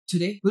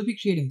Today, we'll be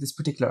creating this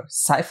particular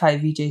sci-fi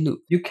VJ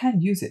loop. You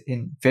can use it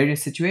in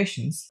various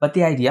situations, but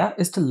the idea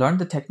is to learn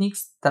the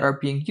techniques that are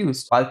being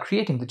used while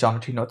creating the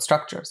geometry node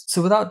structures.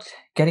 So without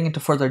getting into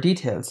further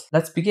details,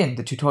 let's begin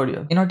the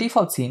tutorial. In our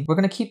default scene, we're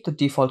going to keep the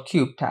default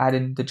cube to add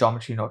in the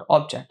geometry node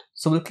object.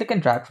 So we'll click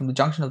and drag from the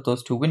junction of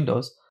those two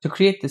windows to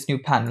create this new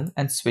panel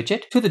and switch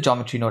it to the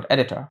geometry node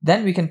editor.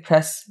 Then we can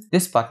press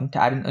this button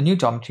to add in a new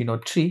geometry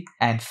node tree.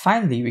 And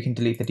finally, we can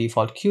delete the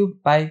default cube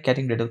by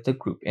getting rid of the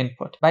group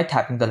input by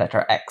tapping the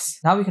letter X.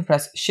 Now we can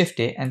press Shift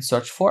A and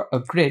search for a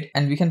grid,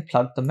 and we can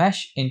plug the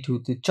mesh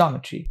into the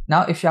geometry.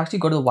 Now, if you actually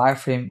go to the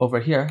wireframe over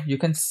here, you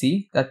can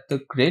see that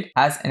the grid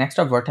has an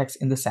extra vertex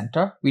in the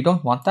center. We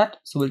don't want that,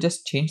 so we'll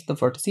just change the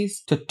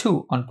vertices to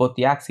 2 on both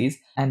the axes,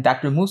 and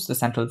that removes the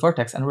central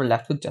vertex and we're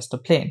left with just a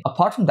plane.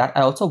 Apart from that,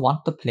 I also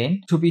want the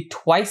plane to be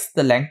twice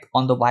the length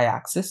on the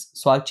y-axis,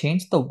 so I'll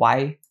change the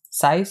y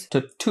size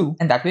to 2,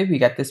 and that way we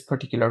get this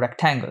particular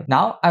rectangle.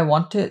 Now I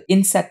want to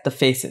inset the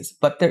faces,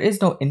 but there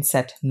is no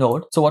inset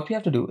node. So what we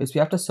have to do is we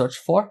have to search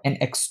for an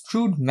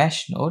extrude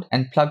mesh node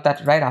and plug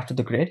that right after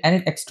the grid, and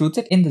it extrudes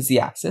it in the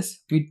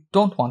z-axis. We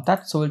don't want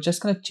that, so we're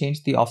just going to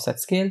change the offset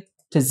scale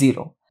to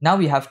 0. Now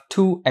we have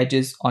 2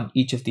 edges on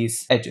each of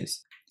these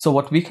edges. So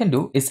what we can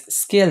do is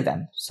scale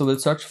them. So we'll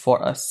search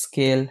for a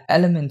scale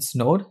elements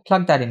node,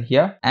 plug that in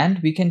here, and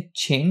we can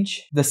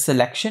change the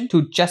selection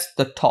to just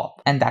the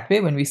top. And that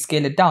way, when we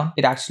scale it down,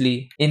 it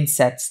actually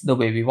insets the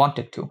way we want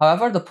it to.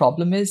 However, the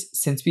problem is,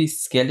 since we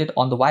scaled it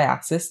on the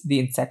y-axis, the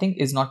insetting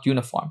is not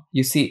uniform.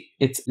 You see,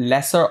 it's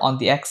lesser on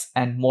the x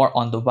and more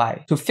on the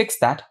y. To fix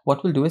that,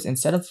 what we'll do is,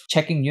 instead of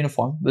checking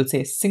uniform, we'll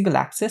say single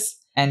axis.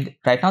 And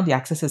right now the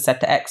axis is set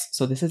to x.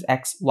 So this is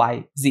x,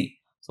 y, z.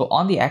 So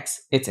on the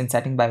X, it's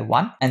insetting by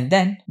 1, and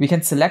then we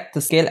can select the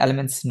scale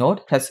elements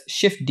node, press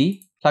Shift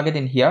D, plug it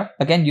in here,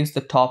 again use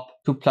the top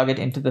to plug it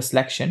into the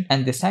selection,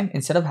 and this time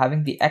instead of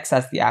having the X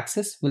as the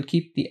axis, we'll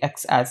keep the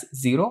X as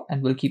 0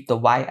 and we'll keep the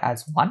Y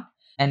as 1.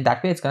 And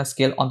that way it's going to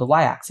scale on the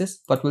y-axis,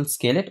 but we'll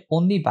scale it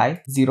only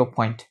by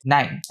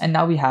 0.9. And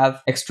now we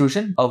have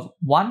extrusion of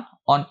 1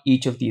 on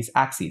each of these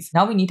axes.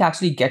 Now we need to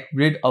actually get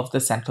rid of the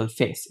central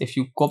face. If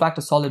you go back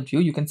to solid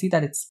view, you can see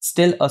that it's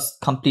still a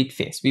complete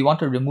face. We want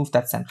to remove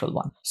that central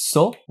one.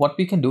 So what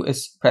we can do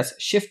is press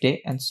Shift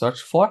A and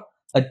search for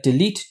a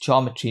delete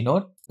geometry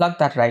node, plug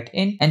that right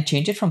in and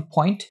change it from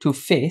point to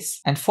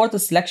face. And for the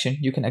selection,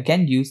 you can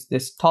again use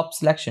this top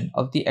selection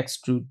of the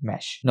extrude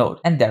mesh node.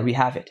 And there we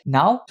have it.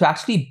 Now to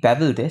actually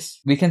bevel this,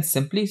 we can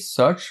simply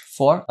search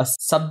for a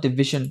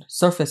subdivision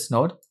surface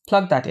node,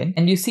 plug that in,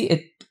 and you see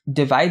it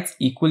divides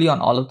equally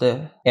on all of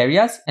the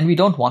areas. And we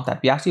don't want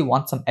that. We actually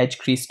want some edge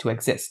crease to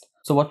exist.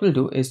 So what we'll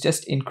do is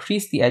just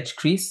increase the edge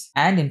crease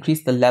and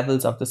increase the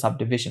levels of the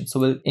subdivision. So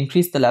we'll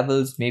increase the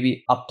levels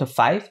maybe up to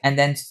 5 and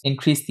then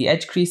increase the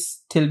edge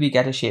crease till we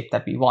get a shape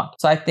that we want.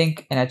 So I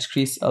think an edge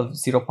crease of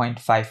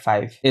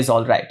 0.55 is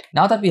all right.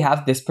 Now that we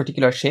have this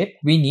particular shape,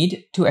 we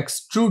need to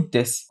extrude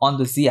this on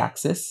the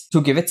z-axis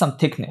to give it some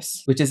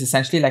thickness, which is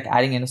essentially like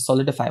adding in a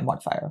solidify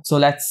modifier. So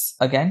let's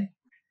again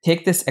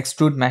take this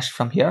extrude mesh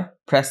from here,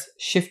 press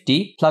Shift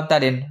D, plug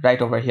that in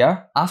right over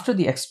here. After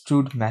the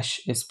extrude mesh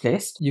is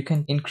placed, you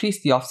can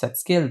increase the offset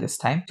scale this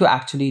time to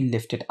actually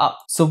lift it up.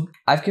 So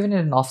I've given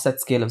it an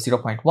offset scale of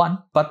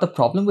 0.1, but the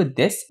problem with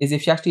this is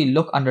if you actually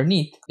look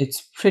underneath,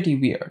 it's pretty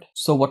weird.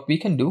 So what we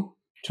can do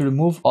to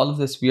remove all of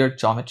this weird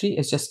geometry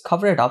is just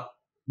cover it up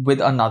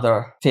with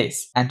another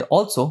face. And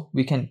also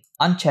we can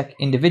uncheck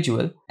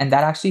individual, and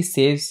that actually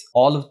saves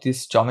all of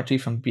this geometry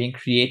from being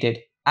created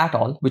at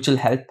all, which will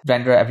help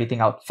render everything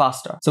out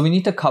faster. So we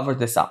need to cover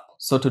this up.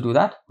 So to do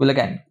that, we'll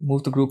again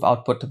move the group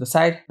output to the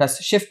side,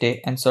 press Shift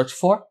A and search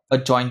for a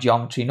join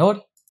geometry node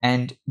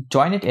and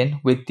join it in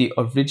with the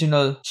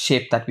original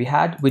shape that we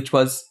had, which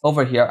was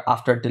over here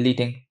after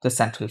deleting the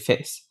central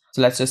face.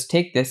 So let's just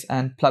take this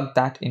and plug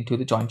that into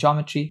the join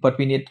geometry, but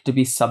we need it to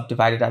be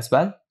subdivided as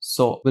well.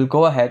 So we'll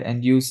go ahead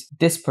and use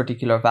this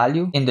particular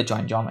value in the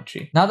join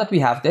geometry. Now that we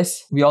have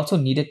this, we also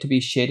need it to be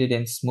shaded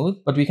in smooth,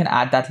 but we can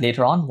add that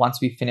later on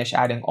once we finish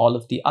adding all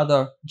of the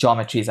other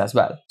geometries as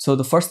well. So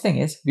the first thing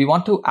is we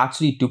want to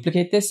actually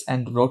duplicate this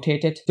and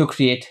rotate it to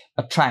create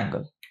a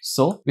triangle.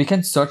 So we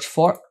can search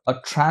for a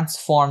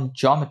transform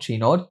geometry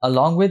node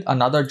along with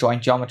another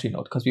join geometry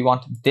node because we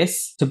want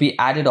this to be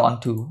added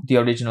on to the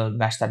original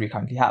mesh that we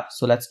currently have.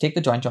 So let's take the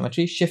join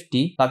geometry, Shift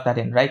D, plug that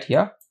in right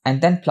here, and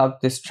then plug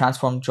this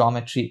transform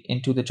geometry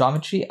into the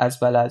geometry as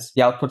well as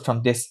the output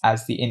from this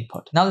as the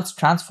input. Now let's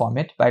transform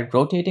it by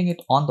rotating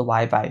it on the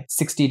Y by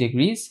 60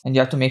 degrees. And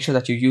you have to make sure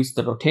that you use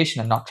the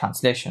rotation and not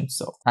translation.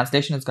 So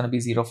translation is going to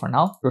be 0 for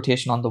now,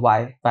 rotation on the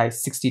Y by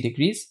 60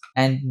 degrees.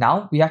 And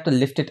now we have to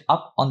lift it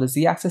up on the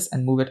Z-axis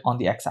and move it on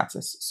the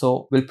X-axis.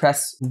 So we'll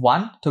press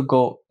 1 to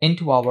go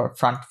into our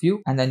front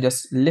view and then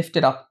just lift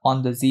it up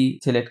on the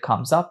Z till it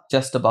comes up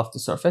just above the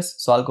surface.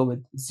 So I'll go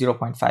with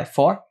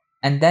 0.54.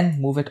 and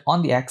then move it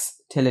on the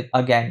X till it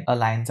again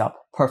aligns up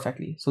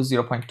perfectly. So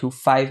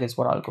 0.25 is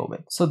what I'll go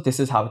with. So this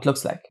is how it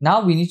looks like.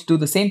 Now we need to do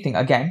the same thing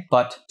again,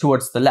 but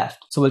towards the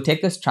left. So we'll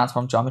take this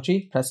transform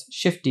geometry, press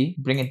Shift D,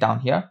 bring it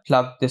down here,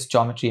 plug this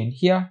geometry in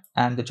here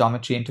and the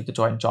geometry into the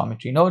join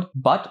geometry node.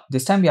 But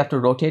this time we have to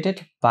rotate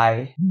it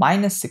by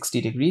minus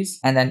 60 degrees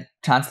and then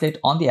translate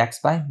on the X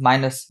by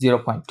minus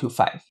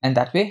 0.25. And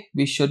that way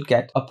we should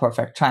get a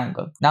perfect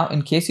triangle. Now,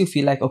 in case you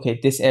feel like, okay,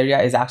 this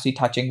area is actually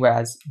touching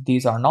whereas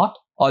these are not,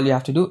 all you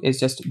have to do is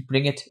just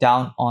bring it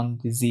down on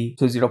the Z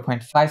to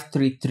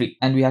 0.533.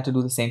 And we have to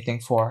do the same thing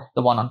for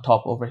the one on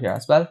top over here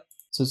as well.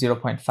 So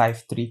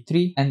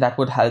 0.533, and that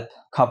would help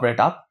cover it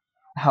up.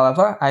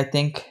 However, I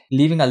think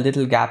leaving a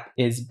little gap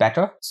is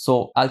better.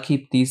 So I'll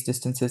keep these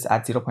distances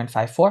at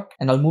 0.54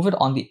 and I'll move it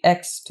on the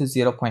X to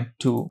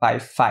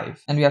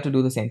 0.255. And we have to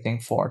do the same thing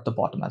for the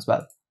bottom as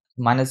well.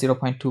 Minus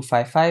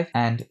 0.255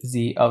 and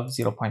Z of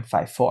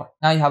 0.54.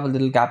 Now you have a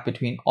little gap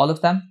between all of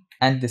them.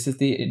 And this is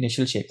the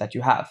initial shape that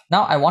you have.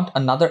 Now I want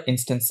another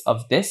instance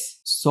of this.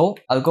 So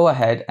I'll go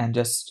ahead and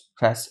just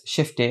press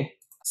Shift A,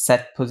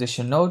 set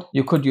position node.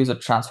 You could use a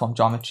transform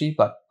geometry,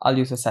 but I'll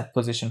use a set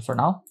position for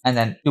now. And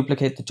then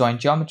duplicate the join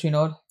geometry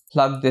node,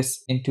 plug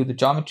this into the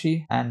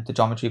geometry and the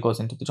geometry goes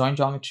into the join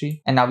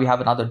geometry. And now we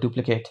have another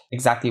duplicate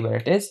exactly where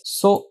it is.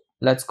 So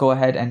let's go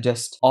ahead and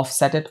just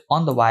offset it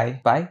on the Y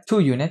by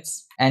 2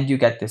 units and you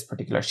get this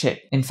particular shape.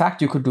 In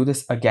fact, you could do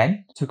this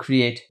again to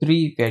create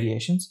 3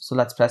 variations. So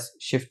let's press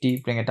Shift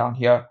D, bring it down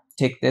here,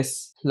 take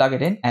this, plug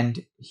it in,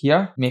 and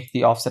here make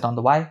the offset on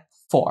the Y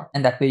 4.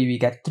 And that way we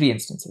get 3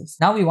 instances.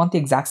 Now we want the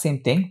exact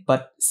same thing,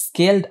 but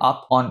scaled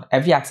up on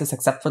every axis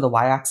except for the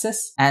Y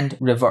axis and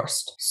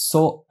reversed.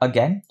 So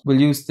again, we'll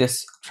use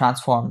this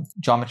transform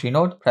geometry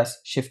node, press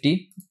Shift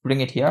D, bring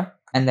it here,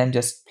 and then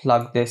just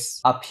plug this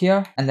up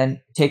here and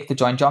then take the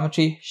join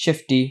geometry,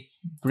 Shift D,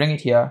 bring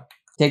it here,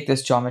 take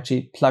this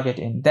geometry, plug it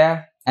in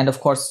there. And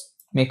of course,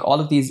 make all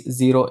of these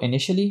 0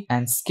 initially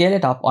and scale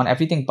it up on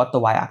everything but the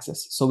Y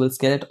axis. So we'll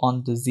scale it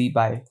on the Z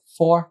by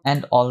 4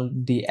 and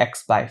on the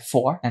X by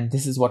 4. And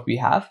this is what we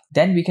have.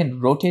 Then we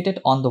can rotate it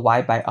on the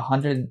Y by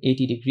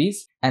 180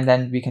 degrees. And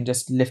then we can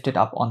just lift it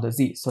up on the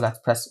Z. So let's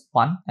press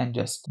 1 and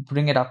just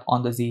bring it up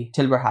on the Z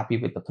till we're happy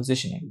with the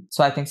positioning.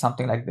 So I think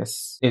something like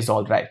this is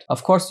all right.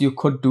 Of course, you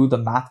could do the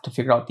math to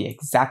figure out the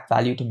exact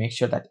value to make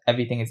sure that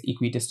everything is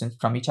equidistant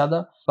from each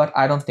other. But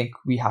I don't think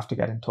we have to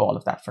get into all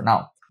of that for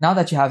now. Now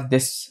that you have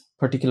this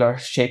particular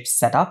shape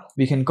set up,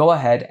 we can go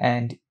ahead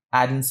and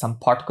add in some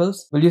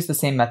particles. We'll use the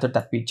same method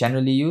that we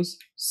generally use.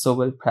 So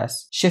we'll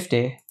press Shift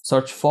A,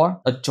 search for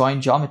a join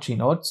geometry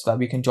node so that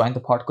we can join the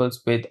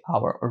particles with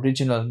our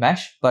original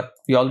mesh, but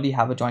we already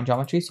have a join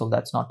geometry, so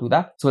let's not do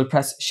that. So we'll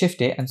press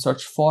Shift A and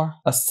search for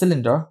a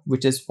cylinder,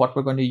 which is what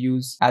we're going to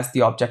use as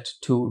the object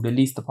to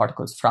release the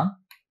particles from.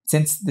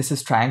 Since this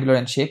is triangular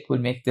in shape, we'll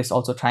make this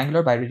also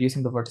triangular by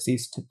reducing the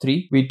vertices to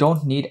 3. We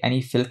don't need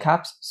any fill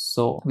caps,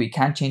 so we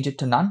can change it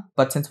to none.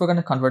 But since we're going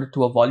to convert it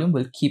to a volume,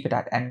 we'll keep it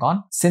at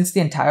n-gon. Since the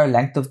entire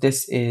length of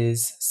this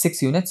is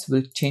 6 units,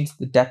 we'll change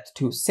the depth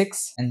to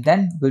 6. And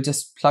then we'll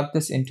just plug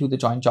this into the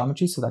join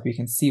geometry so that we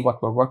can see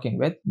what we're working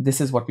with.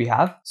 This is what we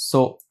have.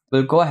 So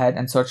we'll go ahead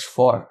and search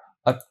for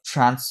a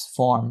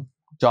transform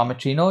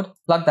geometry node,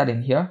 plug that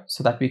in here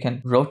so that we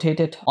can rotate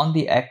it on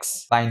the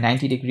X by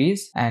 90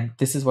 degrees. And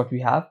this is what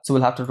we have. So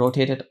we'll have to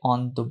rotate it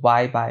on the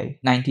Y by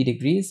 90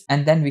 degrees.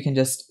 And then we can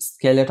just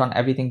scale it on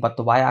everything but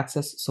the Y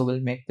axis. So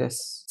we'll make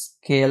this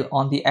scale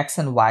on the X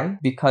and Y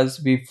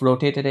because we've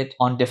rotated it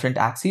on different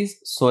axes.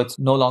 So it's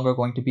no longer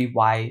going to be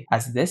Y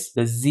as this.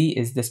 The Z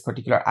is this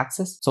particular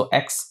axis. So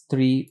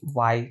X3,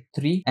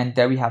 Y3. And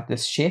there we have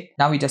this shape.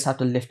 Now we just have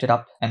to lift it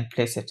up and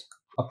place it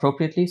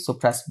appropriately. So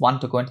press 1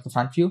 to go into the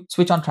front view,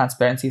 switch on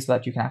transparency so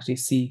that you can actually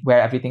see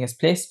where everything is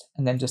placed,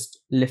 and then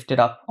just lift it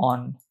up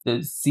on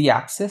the Z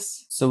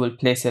axis. So we'll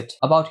place it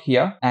about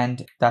here,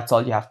 and that's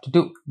all you have to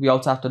do. We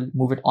also have to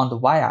move it on the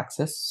Y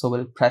axis. So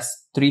we'll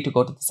press 3 to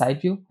go to the side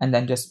view and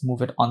then just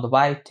move it on the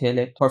Y till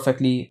it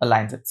perfectly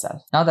aligns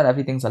itself. Now that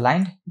everything's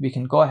aligned, we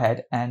can go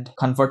ahead and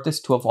convert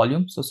this to a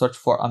volume. So search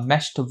for a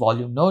mesh to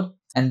volume node,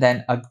 and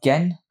then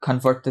again,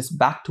 convert this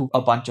back to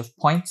a bunch of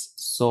points.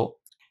 So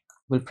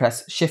we'll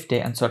press Shift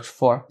A and search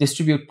for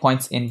distribute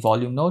points in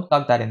volume node,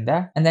 plug that in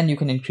there, and then you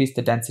can increase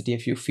the density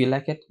if you feel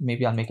like it.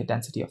 Maybe I'll make a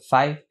density of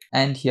 5.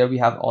 And here we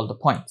have all the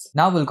points.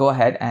 Now we'll go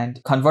ahead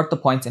and convert the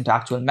points into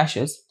actual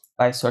meshes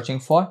by searching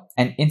for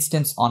an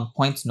instance on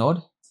points node,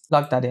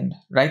 plug that in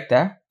right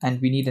there. And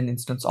we need an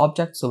instance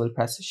object. So we'll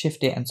press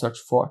Shift A and search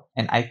for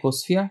an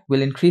icosphere.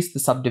 We'll increase the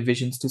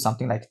subdivisions to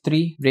something like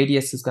 3.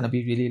 Radius is going to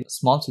be really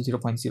small, so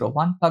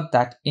 0.01. Plug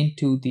that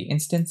into the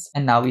instance.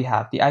 And now we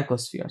have the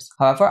icospheres.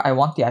 However, I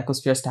want the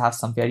icospheres to have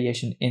some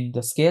variation in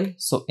the scale.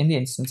 So in the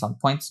instance on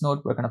points node,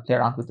 we're going to play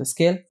around with the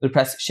scale. We'll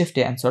press Shift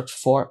A and search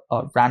for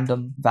a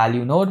random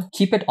value node.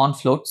 Keep it on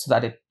float so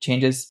that it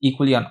changes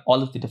equally on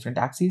all of the different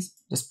axes.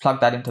 Just plug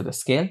that into the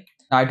scale.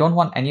 Now I don't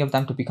want any of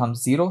them to become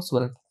 0, so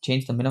we'll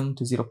change the minimum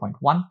to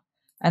 0.1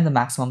 and the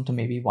maximum to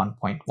maybe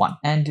 1.1.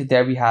 And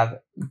there we have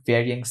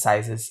varying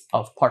sizes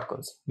of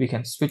particles. We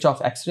can switch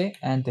off X-ray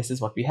and this is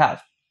what we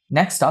have.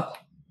 Next up,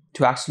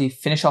 to actually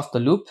finish off the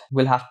loop,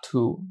 we'll have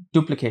to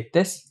duplicate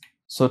this.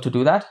 So to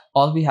do that,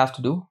 all we have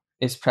to do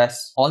is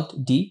press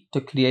Alt-D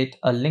to create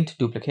a linked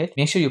duplicate.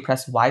 Make sure you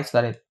press Y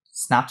so that it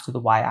snaps to the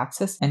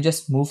Y-axis, and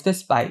just move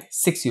this by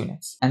 6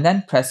 units. And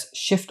then press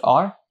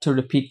Shift-R to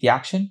repeat the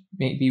action.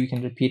 Maybe we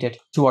can repeat it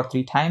 2 or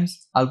 3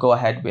 times. I'll go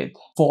ahead with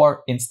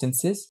 4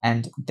 instances.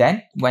 And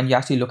then when you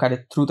actually look at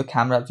it through the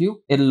camera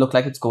view, it'll look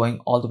like it's going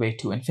all the way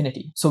to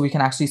infinity. So we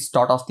can actually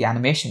start off the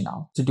animation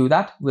now. To do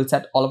that, we'll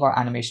set all of our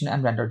animation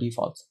and render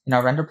defaults. In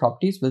our render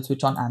properties, we'll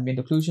switch on ambient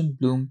occlusion,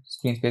 bloom,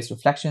 screen space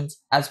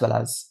reflections, as well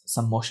as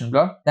some motion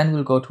blur. Then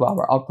we'll go to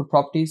our output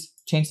properties,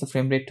 change the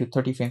frame rate to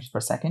 30 frames per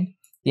second.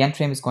 The end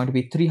frame is going to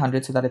be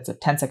 300 so that it's a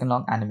 10-second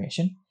long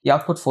animation. The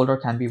output folder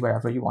can be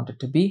wherever you want it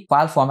to be.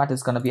 File format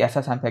is going to be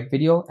FFmpeg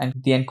video, and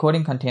the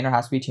encoding container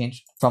has to be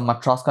changed from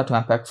Matroska to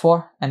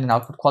MPEG-4, and an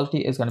output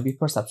quality is going to be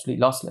perceptually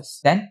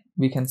lossless. Then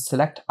we can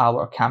select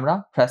our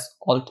camera, press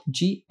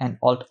Alt-G and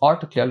Alt-R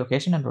to clear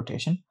location and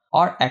rotation,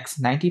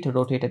 RX90 to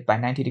rotate it by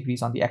 90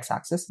 degrees on the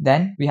x-axis.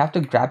 Then we have to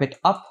grab it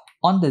up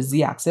on the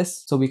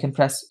z-axis, so we can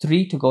press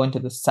 3 to go into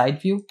the side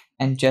view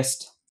and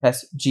just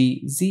press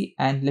GZ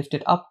and lift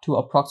it up to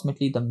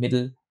approximately the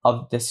middle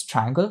of this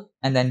triangle,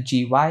 and then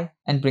GY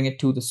and bring it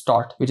to the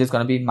start, which is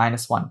going to be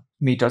 -1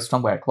 meters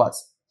from where it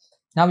was.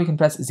 Now we can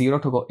press 0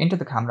 to go into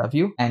the camera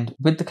view, and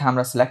with the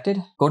camera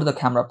selected, go to the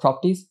camera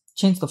properties,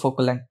 change the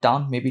focal length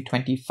down maybe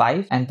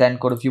 25, and then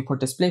go to viewport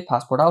display,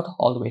 passport out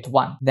all the way to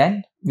 1.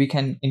 Then we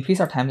can increase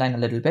our timeline a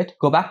little bit,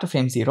 go back to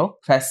frame 0,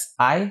 press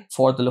I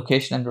for the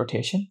location and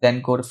rotation,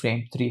 then go to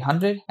frame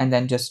 300, and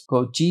then just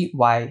go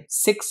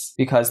GY6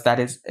 because that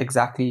is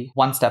exactly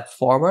 1 step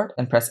forward,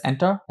 and press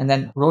enter, and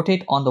then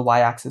rotate on the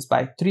y-axis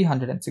by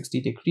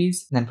 360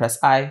 degrees, and then press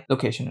I,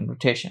 location and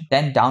rotation.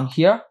 Then down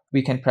here,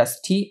 we can press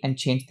T and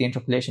change the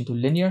interpolation to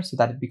linear so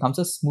that it becomes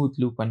a smooth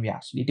loop when we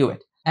actually do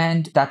it.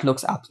 And that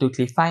looks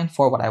absolutely fine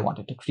for what I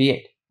wanted to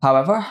create.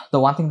 However, the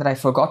one thing that I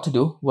forgot to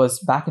do was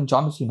back in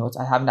geometry nodes,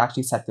 I haven't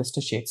actually set this to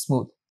shade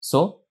smooth.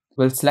 So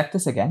we'll select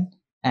this again,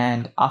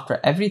 and after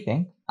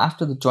everything,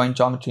 after the join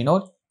geometry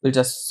node, we'll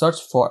just search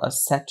for a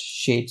set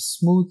shade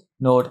smooth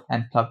node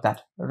and plug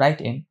that right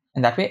in.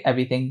 And that way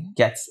everything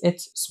gets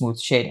its smooth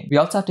shading. We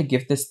also have to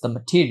give this the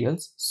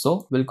materials.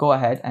 So we'll go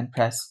ahead and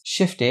press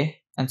Shift A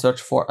and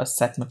search for a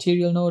set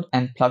material node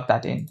and plug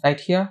that in right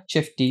here,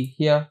 Shift D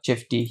here,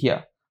 Shift D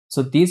here.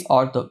 So these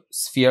are the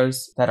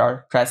spheres that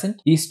are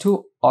present. These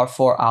two are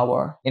for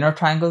our inner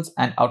triangles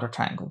and outer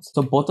triangles.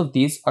 So both of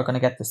these are going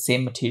to get the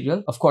same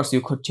material. Of course,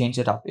 you could change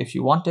it up if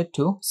you wanted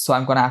to. So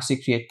I'm going to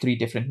actually create 3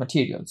 different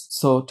materials.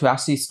 So to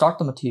actually start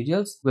the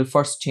materials, we'll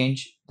first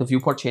change the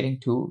viewport shading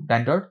to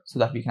rendered so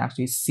that we can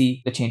actually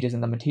see the changes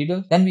in the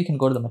material. Then we can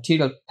go to the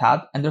material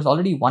tab, and there's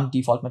already one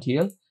default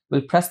material.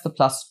 We'll press the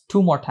plus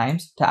 2 more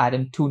times to add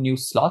in 2 new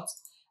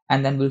slots,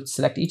 and then we'll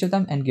select each of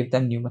them and give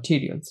them new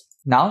materials.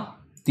 Now,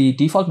 the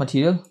default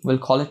material, we'll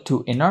call it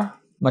to inner,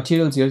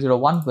 material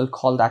 001 will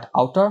call that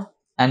outer,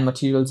 and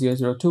material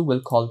 002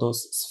 will call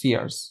those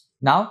spheres.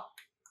 Now,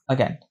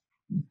 again,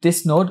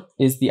 this node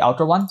is the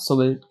outer one, so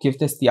we'll give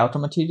this the outer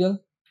material.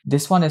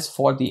 This one is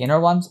for the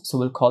inner ones, so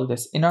we'll call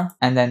this inner,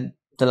 and then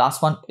the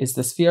last one is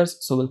the spheres,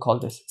 so we'll call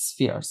this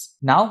spheres.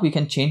 Now we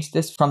can change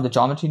this from the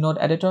geometry node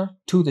editor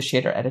to the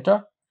shader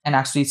editor and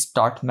actually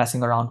start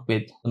messing around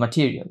with the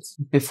materials.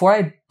 Before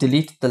I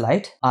delete the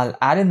light, I'll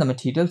add in the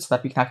materials so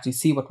that we can actually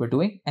see what we're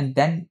doing, and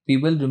then we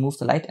will remove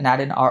the light and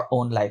add in our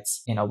own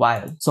lights in a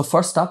while. So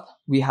first up,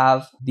 we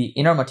have the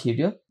inner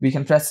material. We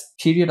can press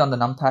period on the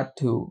numpad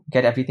to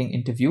get everything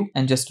into view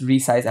and just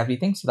resize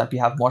everything so that we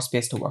have more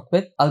space to work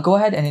with. I'll go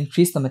ahead and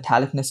increase the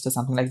metallicness to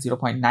something like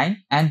 0.9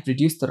 and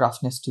reduce the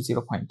roughness to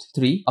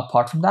 0.3.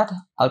 Apart from that,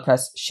 I'll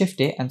press Shift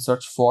A and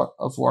search for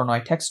a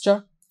Voronoi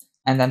texture,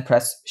 and then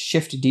press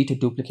Shift D to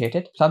duplicate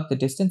it, plug the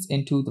distance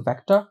into the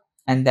vector,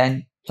 and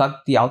then plug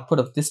the output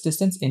of this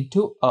distance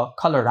into a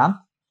color ramp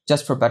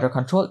just for better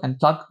control, and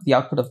plug the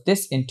output of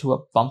this into a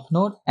bump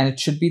node, and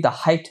it should be the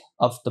height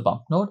of the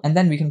bump node, and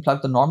then we can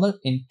plug the normal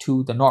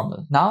into the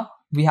normal. Now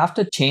we have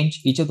to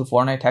change each of the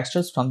Voronoi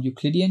textures from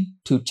Euclidean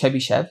to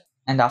Chebyshev,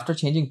 and after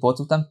changing both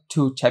of them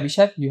to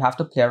Chebyshev, you have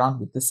to play around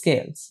with the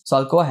scales. So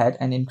I'll go ahead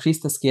and increase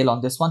the scale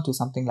on this one to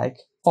something like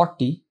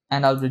 40,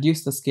 and I'll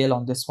reduce the scale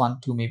on this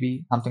one to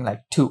maybe something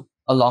like 2.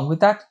 Along with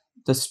that,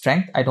 the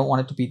strength, I don't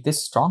want it to be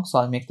this strong, so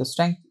I'll make the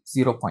strength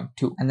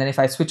 0.2. And then if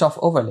I switch off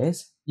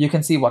overlays, you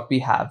can see what we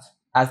have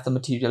as the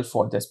material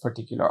for this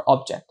particular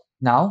object.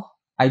 Now,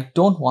 I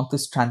don't want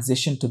this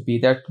transition to be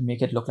there to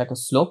make it look like a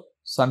slope,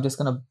 so I'm just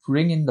going to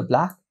bring in the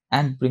black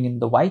and bring in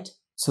the white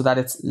so that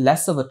it's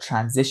less of a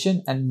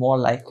transition and more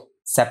like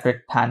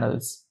separate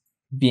panels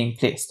being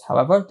placed.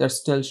 However, there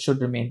still should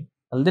remain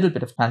a little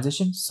bit of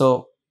transition,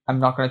 so I'm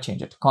not going to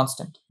change it to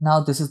constant. Now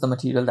this is the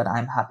material that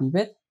I'm happy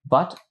with,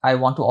 but I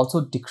want to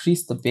also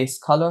decrease the base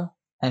color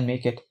and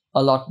make it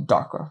a lot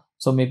darker.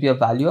 So maybe a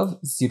value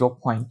of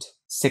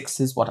 0.6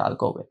 is what I'll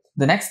go with.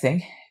 The next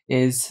thing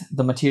is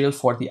the material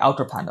for the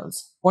outer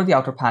panels. For the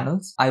outer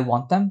panels, I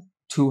want them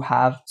to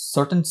have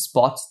certain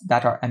spots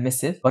that are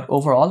emissive, but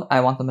overall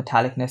I want the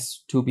metallicness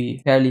to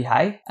be fairly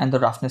high and the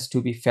roughness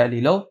to be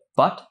fairly low.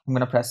 But I'm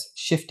going to press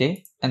Shift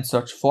A and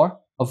search for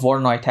a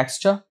Voronoi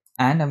texture.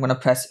 And I'm going to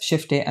press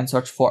Shift A and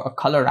search for a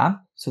color ramp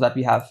so that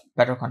we have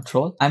better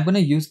control. I'm going to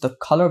use the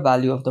color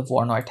value of the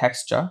Voronoi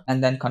texture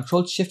and then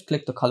Control Shift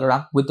click the color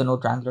ramp with the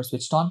node wrangler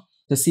switched on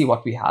to see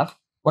what we have.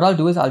 What I'll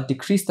do is I'll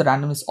decrease the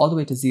randomness all the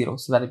way to 0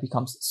 so that it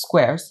becomes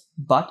squares,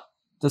 but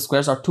the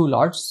squares are too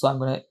large. So I'm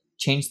going to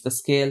change the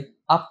scale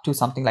up to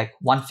something like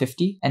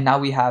 150. And now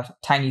we have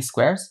tiny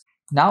squares.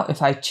 Now,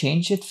 if I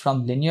change it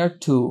from linear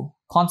to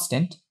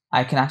constant,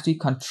 I can actually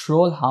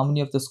control how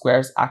many of the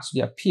squares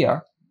actually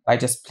appear by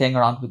just playing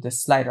around with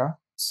this slider.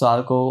 So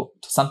I'll go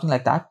to something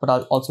like that, but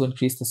I'll also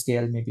increase the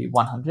scale maybe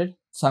 100.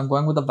 So I'm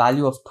going with a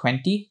value of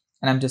 20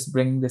 and I'm just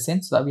bringing this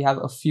in so that we have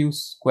a few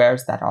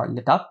squares that are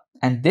lit up.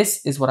 And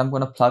this is what I'm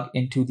going to plug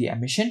into the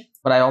emission,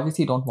 but I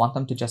obviously don't want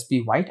them to just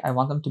be white. I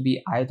want them to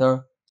be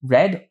either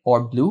red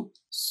or blue.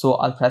 So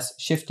I'll press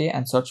Shift A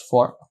and search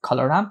for a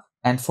color ramp.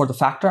 And for the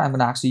factor, I'm going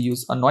to actually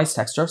use a noise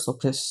texture. So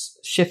press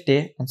Shift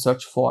A and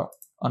search for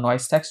a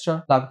noise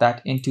texture, plug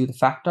that into the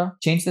factor,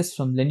 change this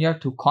from linear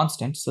to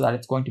constant so that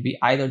it's going to be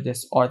either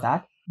this or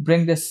that.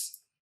 Bring this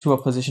to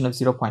a position of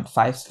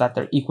 0.5 so that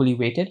they're equally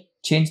weighted.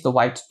 Change the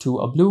white to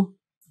a blue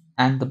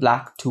and the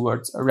black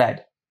towards a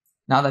red.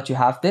 Now that you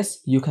have this,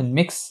 you can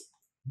mix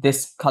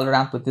this color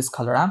ramp with this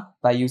color ramp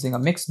by using a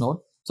mix node.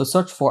 So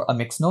search for a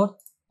mix node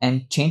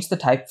and change the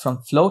type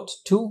from float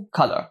to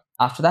color.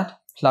 After that,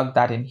 plug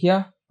that in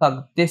here,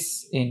 plug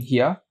this in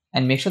here,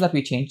 and make sure that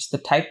we change the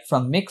type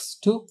from mix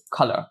to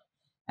color.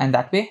 And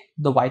that way,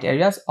 the white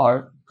areas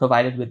are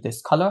provided with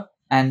this color,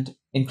 and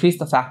increase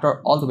the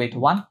factor all the way to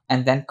 1,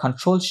 and then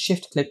Control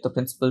Shift click the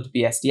principled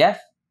BSDF,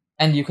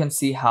 and you can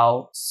see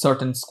how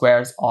certain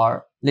squares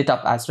are lit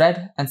up as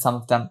red and some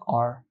of them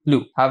are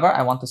blue. However,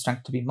 I want the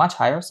strength to be much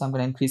higher, so I'm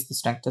going to increase the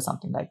strength to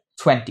something like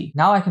 20.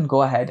 Now I can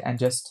go ahead and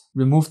just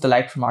remove the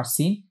light from our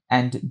scene,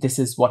 and this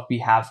is what we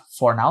have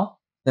for now.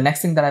 The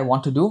next thing that I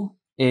want to do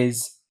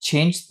is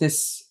change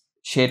this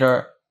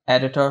shader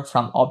editor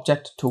from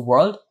object to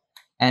world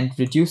and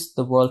reduce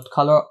the world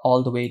color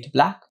all the way to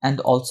black, and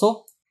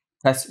also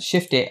press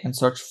Shift A and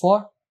search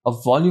for a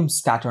volume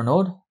scatter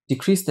node,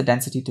 decrease the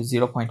density to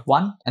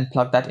 0.1 and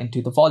plug that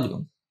into the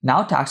volume.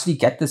 Now to actually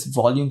get this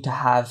volume to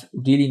have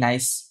really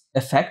nice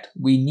effect,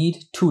 we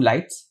need 2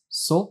 lights.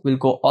 So we'll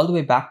go all the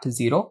way back to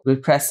 0. We'll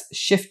press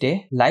Shift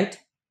A, light,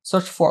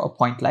 search for a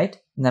point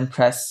light, and then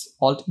press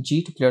Alt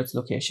G to clear its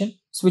location.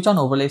 Switch on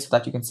overlay so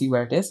that you can see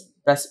where it is.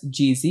 Press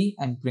GZ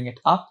and bring it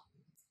up.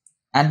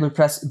 And we'll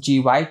press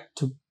GY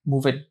to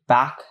move it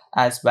back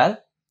as well.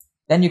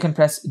 Then you can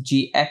press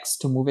GX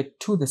to move it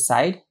to the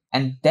side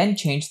and then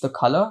change the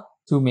color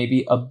to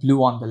maybe a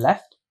blue on the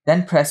left.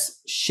 Then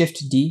press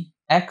Shift D,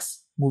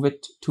 X, move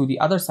it to the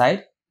other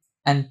side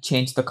and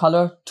change the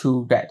color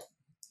to red.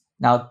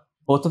 Now,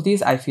 both of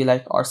these I feel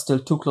like are still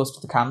too close to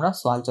the camera.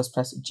 So I'll just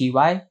press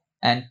GY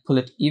and pull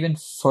it even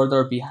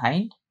further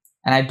behind.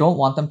 And I don't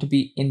want them to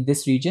be in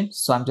this region.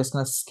 So I'm just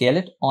going to scale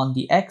it on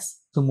the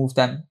X to move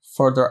them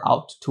further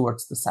out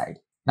towards the side.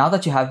 Now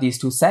that you have these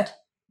two set,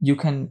 you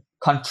can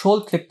Control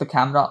click the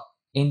camera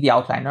in the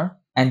outliner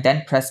and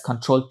then press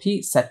Control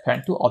P, set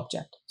parent to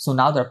object. So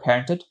now they're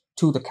parented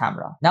to the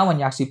camera. Now when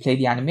you actually play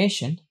the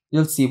animation,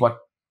 you'll see what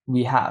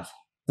we have.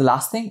 The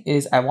last thing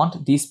is I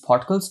want these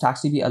particles to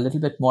actually be a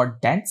little bit more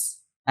dense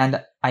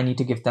and I need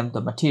to give them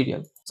the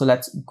material. So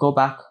let's go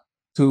back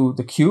to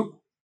the cube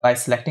by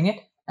selecting it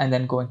and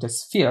then go into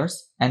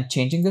spheres and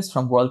changing this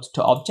from world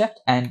to object.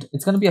 And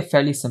it's going to be a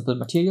fairly simple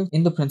material.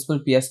 In the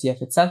principled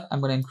BSDF itself,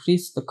 I'm going to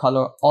increase the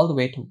color all the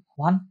way to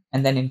 1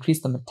 and then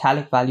increase the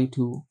metallic value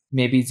to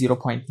maybe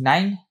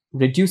 0.9,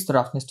 reduce the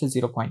roughness to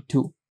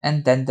 0.2.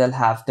 And then they'll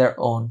have their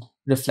own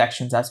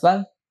reflections as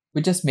well,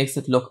 which just makes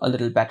it look a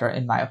little better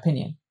in my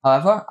opinion.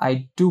 However,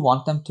 I do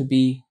want them to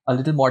be a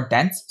little more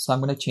dense. So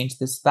I'm going to change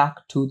this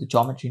back to the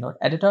geometry node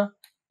editor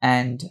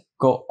and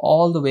go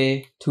all the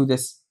way to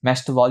this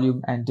mesh to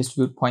volume and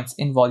distribute points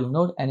in volume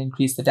node and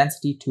increase the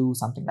density to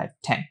something like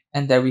 10.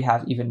 And there we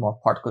have even more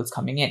particles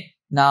coming in.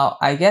 Now,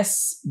 I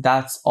guess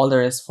that's all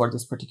there is for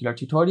this particular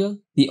tutorial.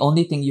 The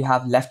only thing you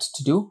have left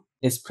to do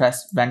is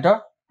press render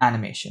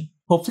animation.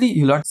 Hopefully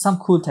you learned some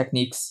cool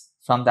techniques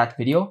from that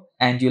video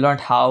and you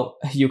learned how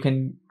you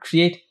can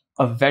create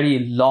a very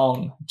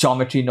long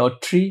geometry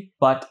node tree,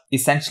 but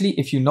essentially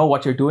if you know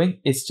what you're doing,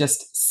 it's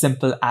just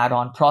simple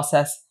add-on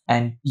process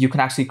and you can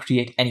actually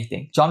create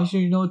anything.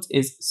 Geometry nodes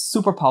is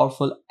super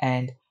powerful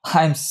and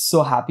I'm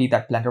so happy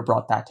that Blender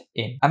brought that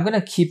in. I'm going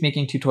to keep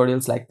making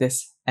tutorials like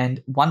this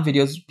and one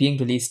video is being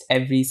released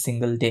every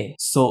single day.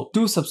 So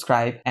do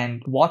subscribe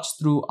and watch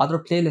through other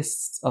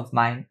playlists of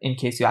mine in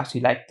case you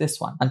actually like this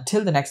one.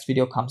 Until the next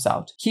video comes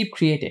out, keep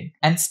creating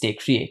and stay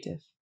creative.